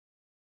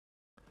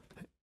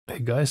Hey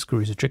guys,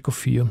 Crazy Jacob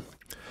here.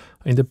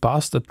 In the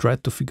past I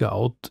tried to figure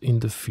out in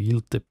the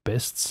field the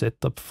best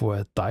setup for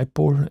a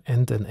dipole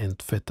and an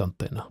EndFed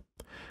antenna.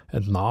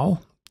 And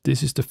now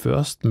this is the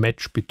first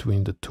match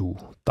between the two,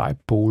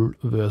 dipole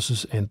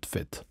versus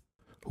EndFed.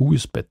 Who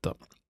is better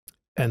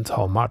and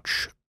how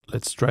much?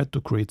 Let's try to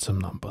create some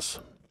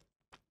numbers.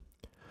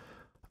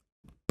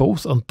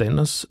 Both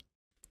antennas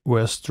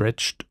were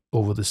stretched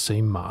over the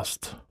same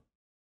mast,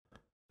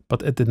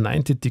 but at a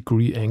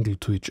 90-degree angle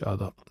to each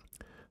other.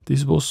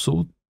 This was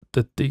so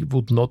that they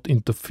would not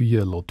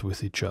interfere a lot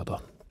with each other.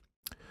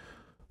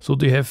 So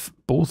they have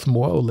both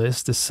more or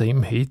less the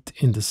same height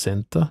in the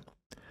center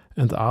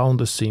and are on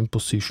the same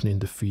position in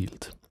the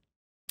field.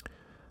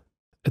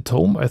 At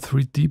home I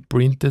 3D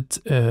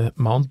printed a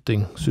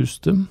mounting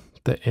system.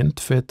 The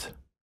EndFed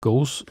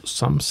goes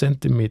some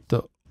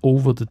centimeter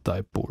over the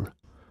dipole,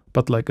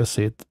 but like I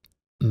said,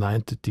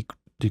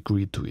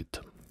 90-degree to it.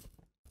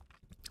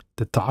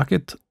 The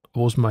target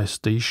was my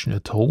station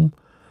at home,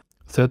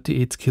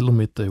 38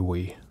 kilometers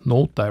away,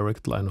 no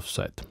direct line of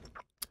sight.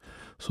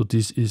 So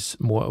this is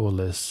more or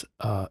less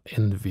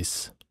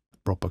NVIS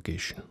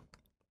propagation.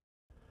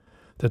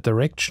 The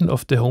direction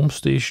of the home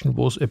station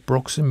was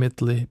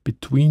approximately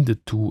between the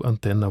two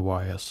antenna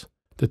wires.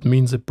 That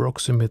means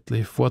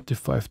approximately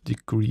 45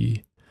 degrees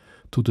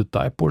to the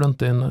dipole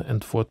antenna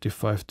and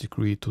 45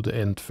 degrees to the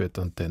EndFed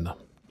antenna.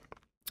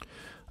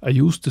 I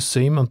used the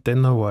same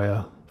antenna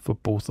wire for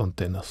both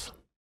antennas.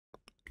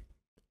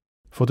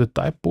 For the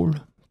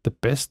dipole, the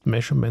best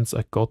measurements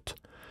I got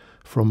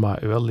from my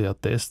earlier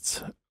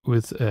tests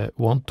with a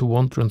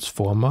 1-to-1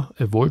 transformer,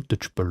 a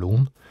voltage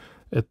balloon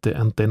at the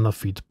antenna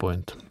feed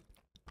point,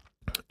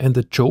 and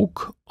a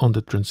choke on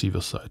the transceiver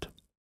side.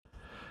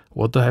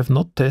 What I have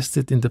not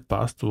tested in the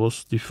past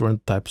was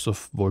different types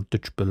of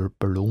voltage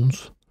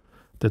balloons.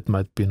 That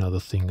might be another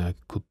thing I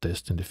could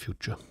test in the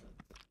future.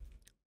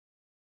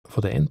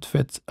 For the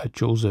EndFed, I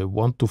chose a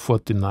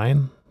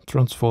 1-to-49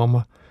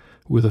 transformer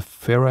with a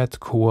ferrite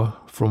core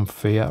from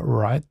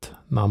Ferrite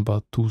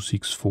number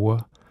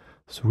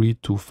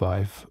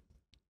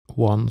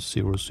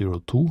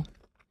 264-325-1002,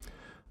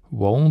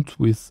 wound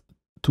with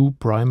 2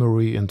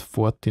 primary and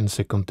 14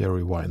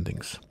 secondary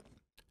windings.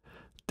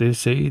 They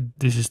say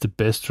this is the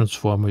best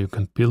transformer you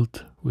can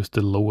build with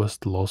the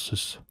lowest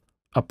losses,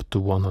 up to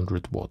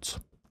 100 watts.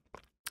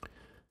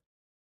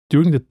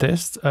 During the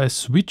test I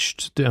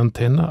switched the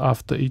antenna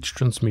after each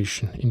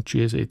transmission in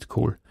GS8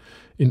 call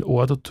in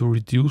order to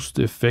reduce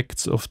the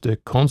effects of the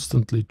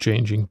constantly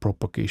changing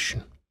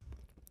propagation.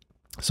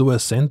 So I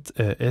sent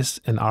a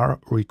SNR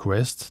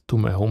request to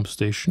my home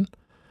station.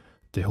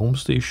 The home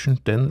station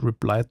then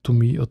replied to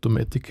me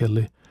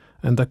automatically,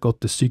 and I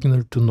got the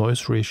signal to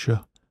noise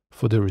ratio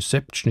for the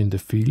reception in the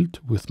field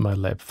with my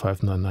Lab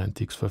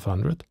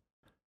 599TX500.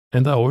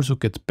 And I also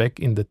get back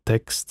in the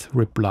text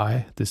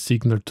reply the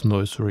signal to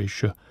noise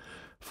ratio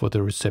for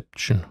the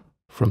reception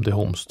from the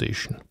home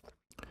station,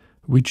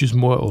 which is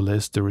more or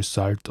less the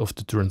result of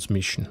the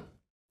transmission.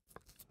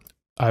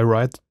 I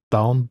write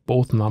down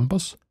both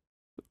numbers,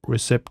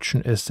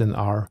 reception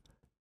SNR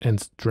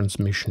and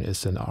transmission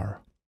SNR.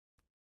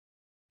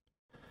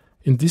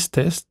 In this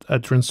test I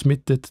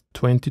transmitted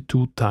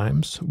 22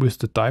 times with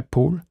the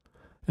dipole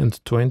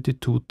and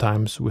 22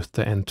 times with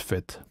the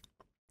EndFed.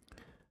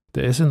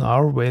 The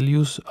SNR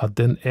values are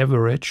then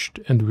averaged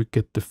and we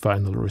get the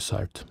final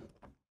result.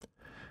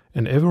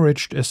 An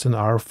averaged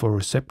SNR for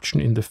reception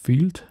in the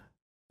field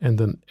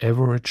and an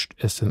averaged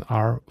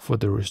SNR for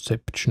the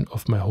reception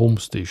of my home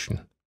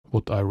station,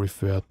 what I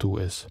refer to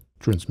as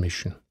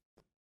transmission.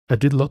 I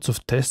did lots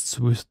of tests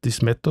with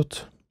this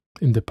method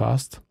in the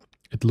past.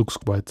 It looks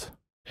quite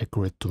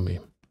accurate to me.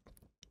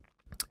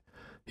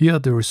 Here are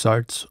the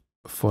results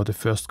for the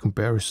first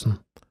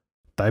comparison,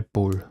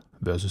 dipole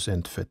versus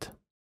EndFed.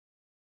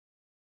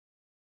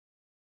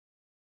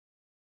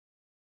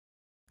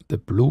 The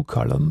blue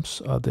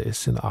columns are the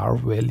SNR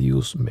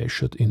values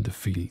measured in the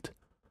field.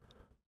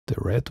 The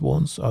red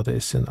ones are the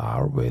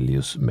SNR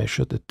values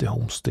measured at the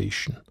home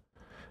station,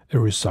 a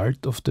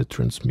result of the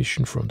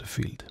transmission from the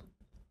field.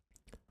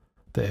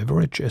 The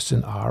average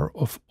SNR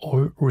of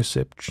all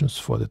receptions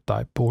for the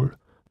dipole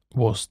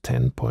was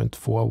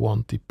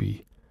 10.41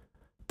 dB.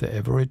 The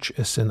average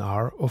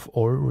SNR of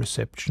all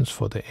receptions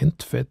for the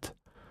EndFed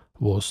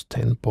was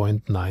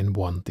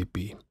 10.91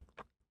 dB.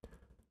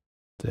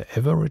 The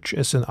average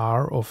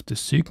SNR of the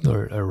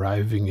signal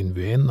arriving in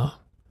Vienna,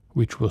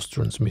 which was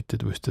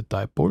transmitted with the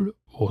dipole,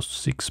 was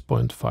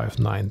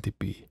 6.59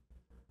 dB.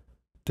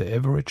 The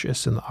average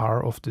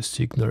SNR of the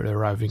signal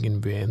arriving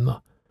in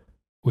Vienna,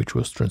 which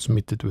was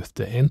transmitted with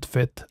the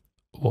EndFed,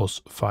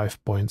 was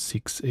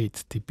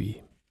 5.68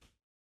 dB.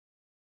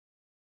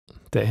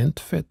 The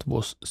EndFed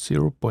was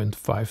 0.5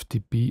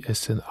 dB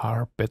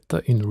SNR better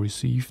in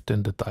receive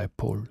than the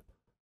dipole.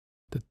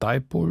 The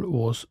dipole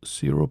was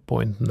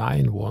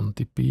 0.91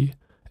 dB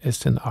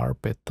SNR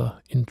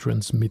better in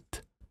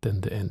transmit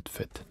than the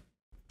EndFed.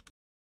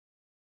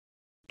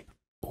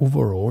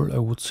 Overall, I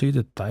would say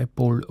the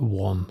dipole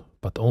won,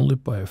 but only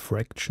by a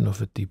fraction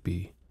of a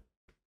dB.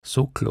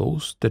 So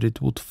close that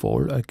it would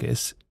fall, I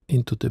guess,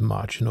 into the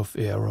margin of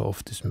error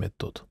of this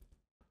method.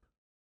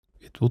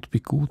 It would be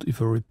good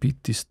if I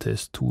repeat this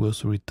test 2 or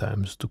 3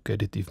 times to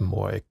get it even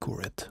more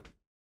accurate.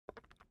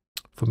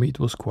 For me it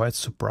was quite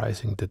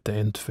surprising that the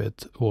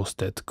EndFed was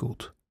that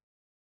good.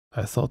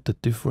 I thought the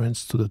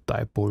difference to the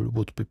dipole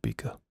would be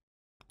bigger.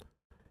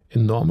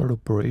 In normal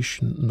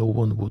operation no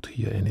one would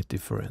hear any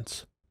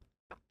difference.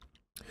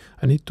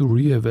 I need to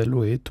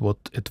re-evaluate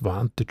what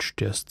advantage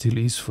there still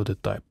is for the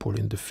dipole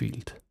in the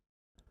field.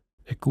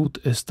 A good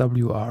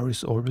SWR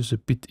is always a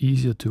bit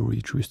easier to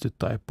reach with the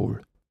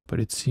dipole, but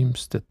it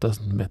seems that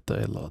doesn't matter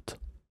a lot.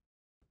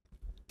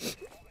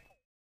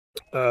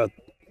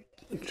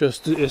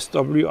 Just the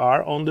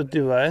SWR on the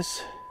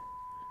device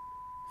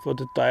for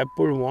the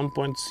dipole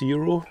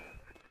 1.0,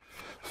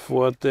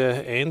 for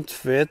the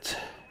EndFed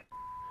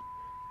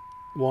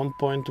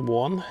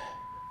 1.1.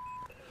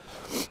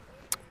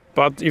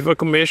 But if I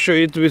can measure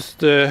it with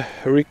the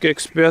rig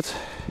expert,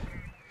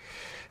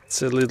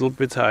 it's a little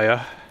bit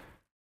higher.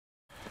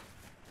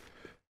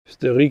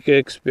 The rig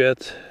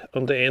expert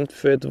on the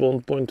EndFed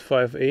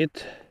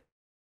 1.58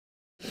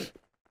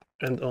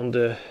 and on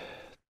the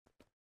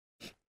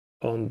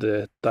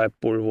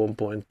dipole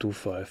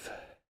 1.25.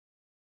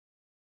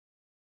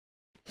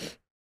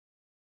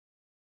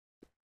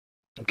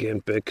 Again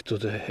back to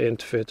the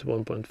EndFed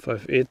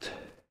 1.58,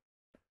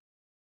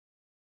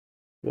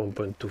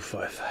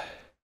 1.25.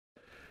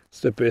 It's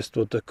the best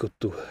what I could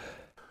do.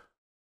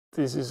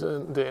 This is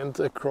the end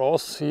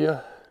across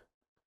here.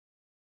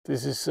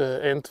 This is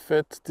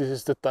EndFed, this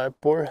is the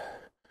dipole,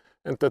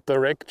 and the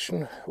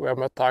direction where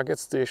my target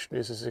station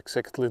is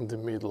exactly in the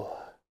middle.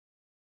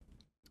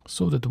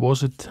 So that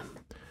was it.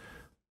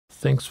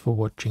 Thanks for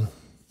watching.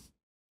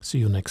 See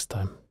you next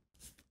time.